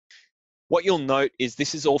What you'll note is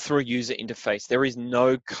this is all through a user interface. There is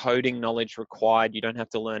no coding knowledge required. You don't have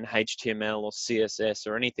to learn HTML or CSS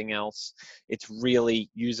or anything else. It's really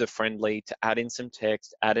user-friendly to add in some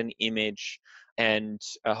text, add an image, and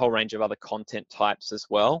a whole range of other content types as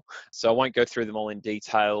well. So I won't go through them all in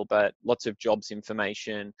detail, but lots of jobs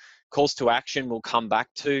information. Calls to action we'll come back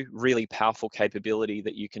to, really powerful capability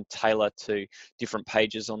that you can tailor to different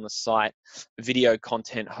pages on the site, video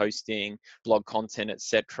content hosting, blog content,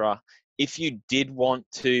 etc. If you did want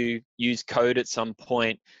to use code at some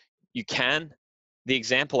point, you can. The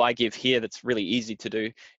example I give here that's really easy to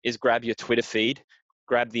do is grab your Twitter feed,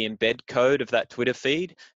 grab the embed code of that Twitter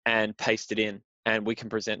feed and paste it in, and we can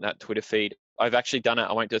present that Twitter feed. I've actually done it,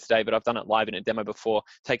 I won't do it today, but I've done it live in a demo before.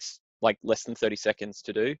 It takes like less than 30 seconds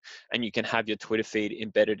to do, and you can have your Twitter feed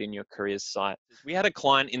embedded in your careers site. We had a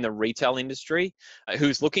client in the retail industry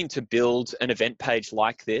who's looking to build an event page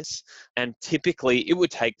like this, and typically it would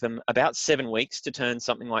take them about 7 weeks to turn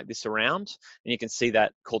something like this around. And you can see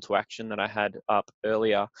that call to action that I had up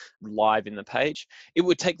earlier live in the page. It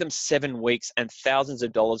would take them 7 weeks and thousands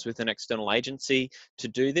of dollars with an external agency to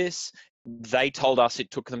do this. They told us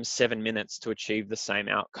it took them 7 minutes to achieve the same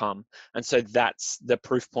outcome. And so that's the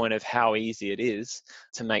proof point of how easy it is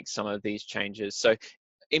to make some of these changes. So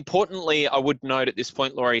importantly, I would note at this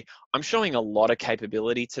point, Laurie, I'm showing a lot of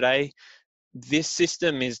capability today. This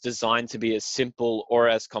system is designed to be as simple or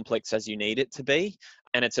as complex as you need it to be.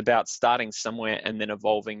 And it's about starting somewhere and then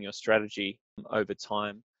evolving your strategy over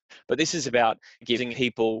time. But this is about giving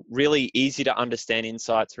people really easy to understand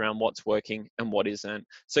insights around what's working and what isn't.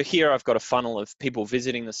 So here I've got a funnel of people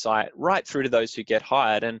visiting the site right through to those who get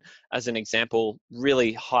hired. And as an example,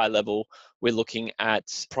 really high level, we're looking at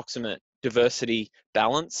approximate diversity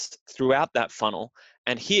balance throughout that funnel.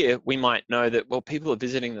 And here we might know that, well, people are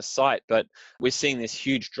visiting the site, but we're seeing this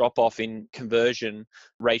huge drop off in conversion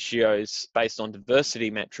ratios based on diversity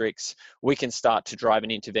metrics. We can start to drive an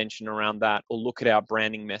intervention around that, or look at our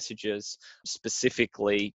branding messages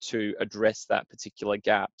specifically to address that particular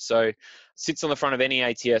gap. So sits on the front of any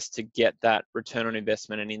ATS to get that return on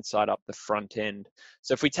investment and insight up the front end.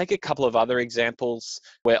 So if we take a couple of other examples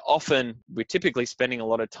where we're typically spending a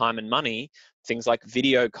lot of time and money, things like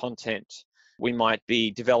video content. We might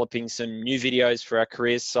be developing some new videos for our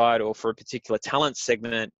careers site or for a particular talent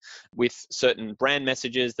segment with certain brand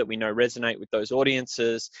messages that we know resonate with those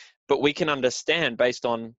audiences. But we can understand based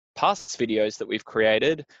on past videos that we've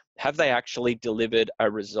created, have they actually delivered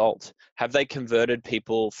a result? Have they converted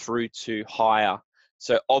people through to hire?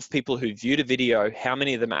 So of people who viewed a video, how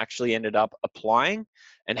many of them actually ended up applying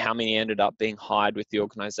and how many ended up being hired with the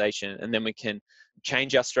organization? And then we can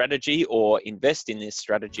change our strategy or invest in this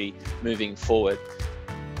strategy moving forward.